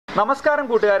നമസ്കാരം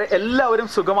കൂട്ടുകാരെ, എല്ലാവരും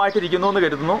സുഖമായിട്ടിരിക്കുന്നു എന്ന്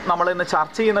കരുതുന്നു. നമ്മൾ ഇന്ന്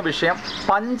ചർച്ച ചെയ്യുന്ന വിഷയം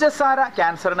പഞ്ചസാര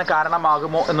ക്യാൻസറിന്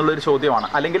കാരണമാകുമോ എന്നുള്ളൊരു ചോദ്യമാണ്.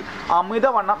 അല്ലെങ്കിൽ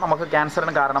അമിതവണ്ണം നമുക്ക്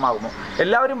ക്യാൻസറിന് കാരണമാകുമോ?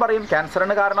 എല്ലാവരും പറയും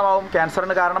ക്യാൻസറിന് കാരണമാകും,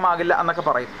 ക്യാൻസറിന് കാരണമാകില്ല എന്നൊക്കെ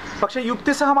പറയും. പക്ഷേ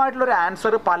യുക്തിസഹമായിട്ടുള്ളൊരു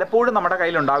ആൻസർ പലപ്പോഴും നമ്മുടെ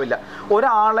കയ്യിലുണ്ടാവില്ല.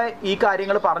 ഒരാളെ ഈ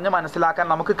കാര്യങ്ങൾ പറഞ്ഞ് മനസ്സിലാക്കാൻ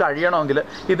നമുക്ക് കഴിയണമെങ്കിൽ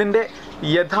ഇതിൻ്റെ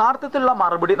യഥാർത്ഥത്തിലുള്ള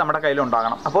മറുപടി നമ്മുടെ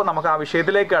കയ്യിലുണ്ടാകണം. അപ്പോൾ നമുക്ക് ആ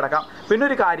വിഷയത്തിലേക്ക് കിടക്കാം. പിന്നെ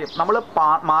ഒരു കാര്യം, നമ്മൾ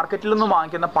മാർക്കറ്റിൽ നിന്ന്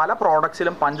വാങ്ങിക്കുന്ന പല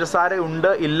പ്രോഡക്ട്സിലും പഞ്ചസാര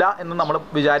ഉണ്ട് ഇല്ല എന്ന് നമ്മൾ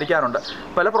വിചാരിക്കാറുണ്ട്.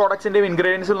 പല പ്രോഡക്ട്സിൻ്റെയും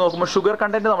ഇൻഗ്രീഡിയൻസിൽ നോക്കുമ്പോൾ ഷുഗർ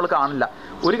കണ്ടൻറ്റ് നമ്മൾ കാണില്ല.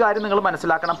 ഒരു കാര്യം നിങ്ങൾ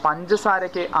മനസ്സിലാക്കണം,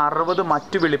 പഞ്ചസാരയ്ക്ക് 60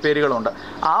 മറ്റു വിളിപ്പേരുകളുണ്ട്.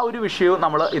 ആ ഒരു വിഷയവും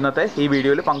നമ്മൾ ഇന്നത്തെ ഈ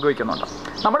വീഡിയോയിൽ പങ്കുവയ്ക്കുന്നുണ്ട്.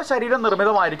 നമ്മുടെ ശരീരം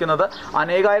നിർമ്മിതമായിരിക്കുന്നത്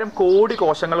അനേകായിരം കോടി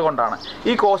കോശങ്ങൾ കൊണ്ടാണ്.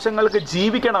 ഈ കോശങ്ങൾക്ക്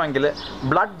ജീവിക്കണമെങ്കിൽ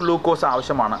ബ്ലഡ് ഗ്ലൂക്കോസ്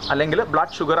ആവശ്യമാണ്, അല്ലെങ്കിൽ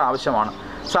ബ്ലഡ് ഷുഗർ ആവശ്യമാണ്.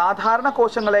 സാധാരണ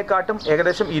കോശങ്ങളെക്കാട്ടും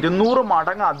ഏകദേശം 200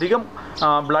 മടങ്ങ് അധികം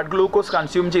ബ്ലഡ് ഗ്ലൂക്കോസ്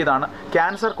കൺസ്യൂം ചെയ്താണ്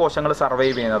ക്യാൻസർ കോശങ്ങൾ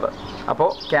സർവൈവ് ചെയ്യുന്നത്. അപ്പോൾ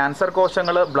ക്യാൻസർ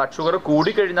കോശങ്ങൾ ബ്ലഡ് ഷുഗർ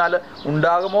കൂടിക്കഴിഞ്ഞാൽ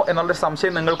ഉണ്ടാകുമോ എന്നുള്ളൊരു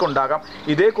സംശയം നിങ്ങൾക്കുണ്ടാകാം.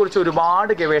 ഇതേക്കുറിച്ച്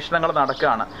ഒരുപാട് ഗവേഷണങ്ങൾ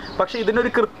നടക്കുകയാണ്. പക്ഷേ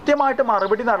ഇതിനൊരു കൃത്യമായിട്ട്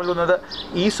മറുപടി നൽകുന്നത്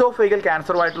ഈസോഫേഗൽ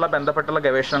ക്യാൻസറുമായിട്ടുള്ള ബന്ധപ്പെട്ടുള്ള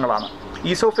ഗവേഷണങ്ങളാണ്.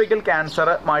 ഈസോഫേഗൽ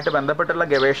ക്യാൻസറുമായിട്ട് ബന്ധപ്പെട്ടുള്ള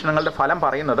ഗവേഷണങ്ങളുടെ ഫലം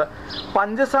പറയുന്നത്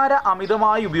പഞ്ചസാര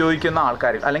അമിതമായി ഉപയോഗിക്കുന്ന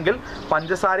ആൾക്കാരിൽ, അല്ലെങ്കിൽ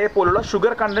പഞ്ചസാരയെ പോലുള്ള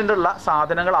ഷുഗർ കണ്ടൻറ്റുള്ള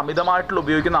സാധനങ്ങൾ അമിതമായിട്ടുള്ള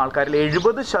ഉപയോഗിക്കുന്ന ആൾക്കാരിൽ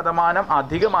 70%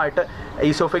 അധികമായിട്ട്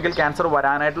ഈസോഫേഗൽ ക്യാൻസർ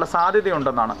വരാനായിട്ടുള്ള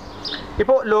സാധ്യതയുണ്ടെന്നാണ്.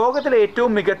 ഇപ്പോൾ ലോകത്തിലെ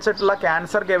ഏറ്റവും മികച്ചിട്ടുള്ള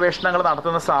ക്യാൻസർ ഗവേഷണങ്ങൾ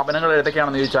നടത്തുന്ന സ്ഥാപനങ്ങൾ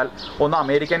ഏതൊക്കെയാണെന്ന് ചോദിച്ചാൽ, ഒന്ന്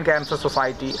അമേരിക്കൻ ക്യാൻസർ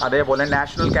സൊസൈറ്റി, അതേപോലെ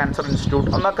നാഷണൽ ക്യാൻസർ ഇൻസ്റ്റിറ്റ്യൂട്ട്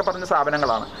എന്നൊക്കെ പറഞ്ഞ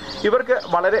സ്ഥാപനങ്ങളാണ്. ഇവർക്ക്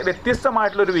വളരെ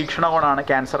വ്യത്യസ്തമായിട്ടുള്ളൊരു വീക്ഷണകോണാണ്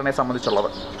ക്യാൻസറിനെ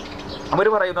സംബന്ധിച്ചുള്ളത്. അവർ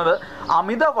പറയുന്നത്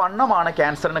അമിതവണ്ണമാണ്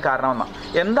ക്യാൻസറിന് കാരണമെന്നാണ്.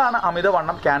 എന്താണ്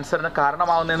അമിതവണ്ണം ക്യാൻസറിന്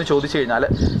കാരണമാകുന്നതെന്ന് ചോദിച്ചു കഴിഞ്ഞാൽ,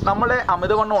 നമ്മളെ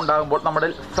അമിതവണ്ണം ഉണ്ടാകുമ്പോൾ നമ്മുടെ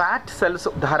ഫാറ്റ് സെൽസ്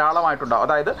ധാരാളമായിട്ടുണ്ടാകും.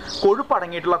 അതായത്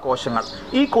കൊഴുപ്പടങ്ങിയിട്ടുള്ള കോശങ്ങൾ.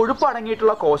 ഈ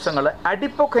കൊഴുപ്പടങ്ങിയിട്ടുള്ള കോശങ്ങൾ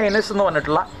അഡിപ്പോകൈനസ് എന്ന്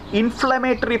പറഞ്ഞിട്ടുള്ള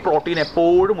ഇൻഫ്ലമേറ്ററി പ്രോട്ടീൻ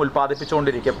എപ്പോഴും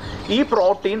ഉൽപ്പാദിപ്പിച്ചുകൊണ്ടിരിക്കും. ഈ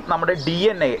പ്രോട്ടീൻ നമ്മുടെ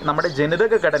DNA, നമ്മുടെ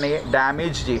ജനിതക ഘടനയെ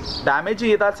ഡാമേജ് ചെയ്യും. ഡാമേജ്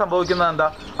ചെയ്താൽ സംഭവിക്കുന്നത് എന്താ?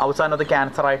 അവസാനം അത്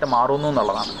ക്യാൻസറായിട്ട് മാറുന്നു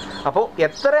എന്നുള്ളതാണ്. അപ്പോൾ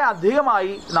എത്ര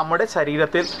അധികമായി നമ്മുടെ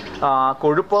ശരീരത്തിൽ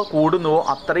കൊഴുപ്പ് കൂടുന്നുവോ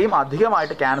അത്രയും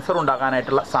അധികമായിട്ട് ക്യാൻസർ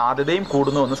ഉണ്ടാകാനായിട്ടുള്ള സാധ്യതയും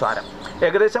കൂടുന്നു എന്ന് സാരം.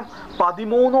 ഏകദേശം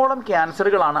 13ഓളം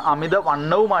ക്യാൻസറുകളാണ്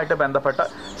അമിതവണ്ണവുമായിട്ട് ബന്ധപ്പെട്ട്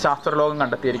ശാസ്ത്രലോകം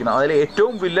കണ്ടെത്തിയിരിക്കുന്നത്. അതിൽ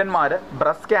ഏറ്റവും വില്ലന്മാർ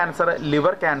breast cancer,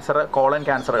 liver cancer, colon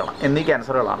ക്യാൻസറുകളാണ്, എന്നീ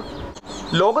ക്യാൻസറുകളാണ്.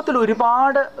 ലോകത്തിൽ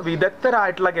ഒരുപാട്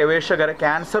വിദഗ്ധരായിട്ടുള്ള ഗവേഷകർ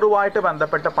ക്യാൻസറുമായിട്ട്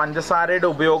ബന്ധപ്പെട്ട് പഞ്ചസാരയുടെ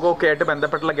ഉപയോഗമൊക്കെ ആയിട്ട്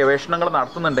ബന്ധപ്പെട്ടുള്ള ഗവേഷണങ്ങൾ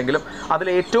നടത്തുന്നുണ്ടെങ്കിലും അതിൽ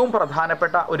ഏറ്റവും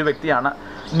പ്രധാനപ്പെട്ട ഒരു വ്യക്തിയാണ്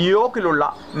ന്യൂയോർക്കിലുള്ള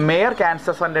മേയർ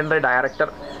ക്യാൻസർ സെൻ്ററിൻ്റെ ഡയറക്ടർ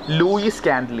ലൂയിസ്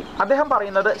കാൻഡ്ലി. അദ്ദേഹം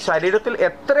പറയുന്നത് ശരീരത്തിൽ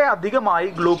എത്ര അധികമായി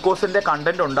ഗ്ലൂക്കോസിൻ്റെ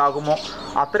കണ്ടൻറ്റ് ഉണ്ടാകുമോ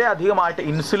അത്രയധികമായിട്ട്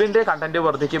ഇൻസുലിൻ്റെ കണ്ടൻറ്റ്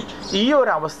വർദ്ധിക്കും. ഈ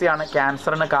ഒരു അവസ്ഥയാണ്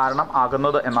ക്യാൻസറിന് കാരണം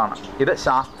ആകുന്നത് എന്നാണ്. ഇത്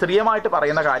ശാസ്ത്രീയമായിട്ട്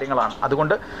പറയുന്ന കാര്യങ്ങളാണ്.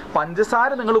 അതുകൊണ്ട്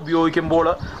പഞ്ചസാര നിങ്ങൾ ഉപയോഗിക്കുമ്പോൾ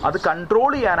അത് കൺട്രോൾ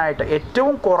ചെയ്യാനായിട്ട്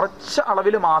ഏറ്റവും കുറച്ച്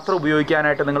അളവിൽ മാത്രം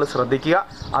ഉപയോഗിക്കാനായിട്ട് നിങ്ങൾ ശ്രദ്ധിക്കുക.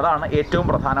 അതാണ് ഏറ്റവും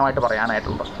പ്രധാനമായിട്ട്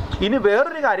പറയാനായിട്ടുള്ളത്. ഇനി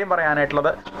വേറൊരു കാര്യം പറയാനായിട്ടുള്ളത്,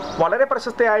 വളരെ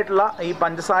പ്രശസ്തയായിട്ടുള്ള ഈ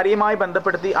പഞ്ചസാരയുമായി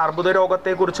ബന്ധപ്പെടുത്തി അർബുദ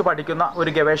രോഗത്തെക്കുറിച്ച് പഠിക്കുന്ന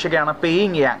ഒരു ഗവേഷകയാണ്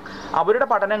പേയിങ് യാങ്. അവരുടെ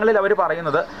പഠനങ്ങളിൽ അവർ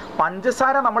പറയുന്നത്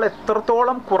പഞ്ചസാര നമ്മൾ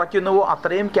എത്രത്തോളം കുറയ്ക്കുന്നുവോ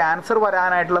അത്രയും ക്യാൻസർ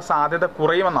വരാനായിട്ടുള്ള സാധ്യത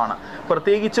കുറയുമെന്നാണ്.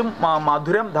 പ്രത്യേകിച്ചും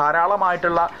മധുരം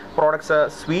ധാരാളമായിട്ടുള്ള products,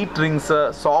 sweet drinks,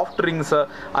 soft drinks,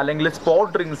 അല്ലെങ്കിൽ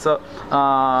സ്പോർട്ട് ഡ്രിങ്ക്സ്,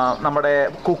 നമ്മുടെ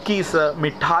കുക്കീസ്,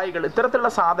 മിഠായികൾ,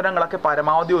 ഇത്തരത്തിലുള്ള സാധനങ്ങളൊക്കെ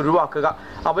പരമാവധി ഒഴിവാക്കുക.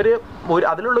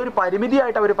 അതിലുള്ള ഒരു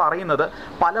പരിമിതിയായിട്ട് അവർ പറയുന്നത്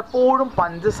പലപ്പോഴും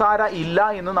പഞ്ചസാര ഇല്ല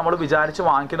എന്ന് നമ്മൾ വിചാരിച്ച്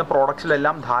വാങ്ങിക്കുന്ന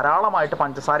പ്രോഡക്ട്സിലെല്ലാം ധാരാളമായിട്ട്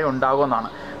പഞ്ചസാര ഉണ്ടാകുമെന്നാണ്.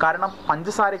 കാരണം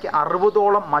പഞ്ചസാരയ്ക്ക്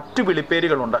 60ഓളം മറ്റു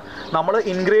വിളിപ്പേരുകളുണ്ട്. നമ്മൾ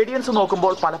ഇൻഗ്രീഡിയൻസ്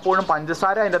നോക്കുമ്പോൾ പലപ്പോഴും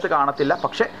പഞ്ചസാര അതിൻ്റെ അകത്ത് കാണത്തില്ല,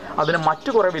 പക്ഷേ അതിന് മറ്റു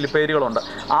കുറേ വിളിപ്പേരുകളുണ്ട്.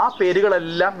 ആ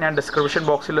പേരുകളെല്ലാം ഞാൻ ഡിസ്ക്രിപ്ഷൻ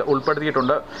ബോക്സിൽ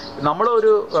ഉൾപ്പെടുത്തിയിട്ടുണ്ട്.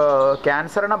 നമ്മളൊരു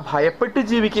ക്യാൻസറിനെ ഭയപ്പെട്ട്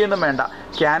ജീവിക്കുകയൊന്നും വേണ്ട.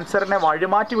 ക്യാൻസറിനെ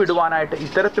വഴിമാറ്റി വിടുവാനായിട്ട്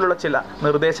ഇത്തരത്തിലുള്ള ചില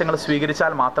നിർദ്ദേശങ്ങൾ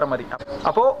സ്വീകരിച്ചാൽ മാത്രം മതി.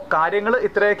 അപ്പോൾ കാര്യങ്ങൾ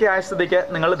ഇത്രയൊക്കെ ആയ സ്ഥിതിക്ക്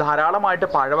നിങ്ങൾ ധാരാളമായിട്ട്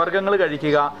പഴവർഗ്ഗങ്ങൾ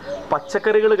കഴിക്കുക,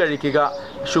 പച്ചക്കറികൾ കഴിക്കുക,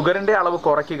 ഷുഗറിൻ്റെ അളവ്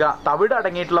കുറയ്ക്കുക, തവിട്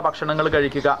അടങ്ങിയിട്ടുള്ള ഭക്ഷണങ്ങൾ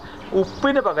കഴിക്കുക,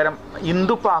 ഉപ്പിന് പകരം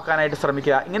ഇന്ദുപ്പാക്കാനായിട്ട്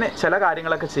ശ്രമിക്കുക. ഇങ്ങനെ ചില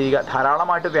കാര്യങ്ങളൊക്കെ ചെയ്യുക.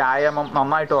 ധാരാളമായിട്ട് വ്യായാമം,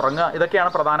 നന്നായിട്ട് ഉറങ്ങുക, ഇതൊക്കെയാണ്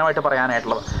പ്രധാനമായിട്ട്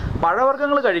പറയാനായിട്ടുള്ളത്.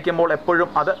 പഴവർഗ്ഗങ്ങൾ കഴിക്കുമ്പോൾ എപ്പോഴും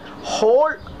അത്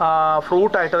ഹോൾ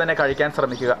ഫ്രൂട്ടായിട്ട് തന്നെ കഴിക്കാൻ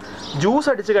ശ്രമിക്കുക. ജ്യൂസ്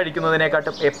അടിച്ച്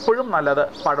കഴിക്കുന്നതിനെക്കാട്ടും എപ്പോഴും നല്ലത്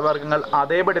പഴവർഗ്ഗങ്ങൾ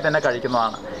അതേപടി തന്നെ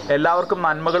കഴിക്കുന്നതാണ്. എല്ലാവർക്കും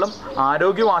നന്മകളും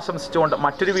ആരോഗ്യവും ആശംസിച്ചുകൊണ്ട്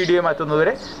മറ്റൊരു വീഡിയോ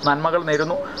എത്തുന്നതുവരെ നന്മകൾ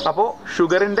നേരുന്നു. അപ്പോൾ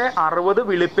ഷുഗറിൻ്റെ 60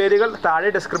 വിളിപ്പേരുകൾ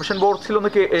താഴെ ഡിസ്ക്രിപ്ഷൻ ബോക്സിൽ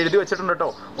ഒന്ന് എഴുതി വെച്ചിട്ടുണ്ട് കേട്ടോ.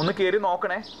 ഒന്ന് കയറി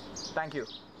നോക്കണേ. Thank you.